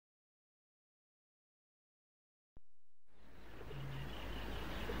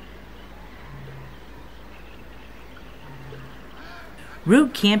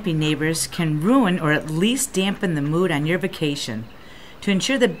Rude camping neighbors can ruin or at least dampen the mood on your vacation. To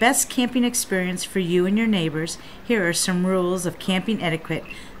ensure the best camping experience for you and your neighbors, here are some rules of camping etiquette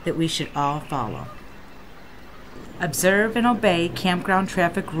that we should all follow. Observe and obey campground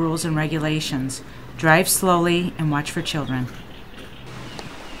traffic rules and regulations. Drive slowly and watch for children.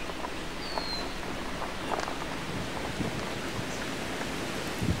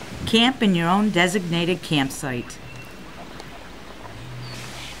 Camp in your own designated campsite.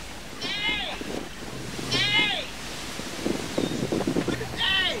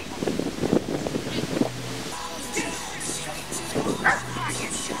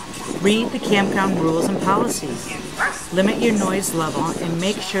 Read the campground rules and policies. Limit your noise level and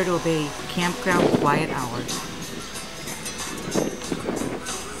make sure to obey campground quiet hours.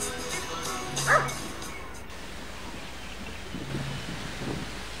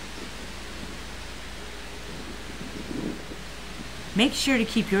 Make sure to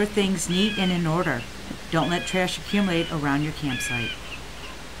keep your things neat and in order. Don't let trash accumulate around your campsite.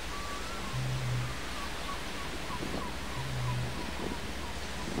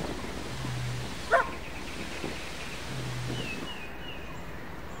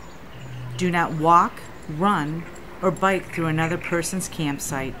 Do not walk, run, or bike through another person's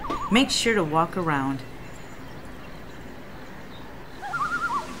campsite. Make sure to walk around.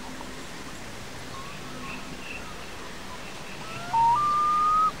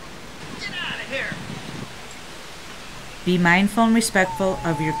 Get out of here! Be mindful and respectful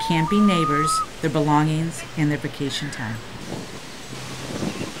of your camping neighbors, their belongings, and their vacation time.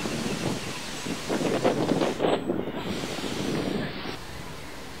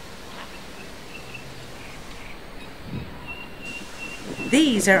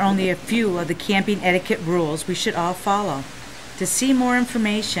 These are only a few of the camping etiquette rules we should all follow. To see more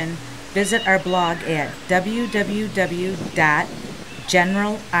information, visit our blog at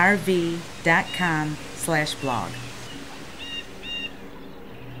www.generalrv.com/blog.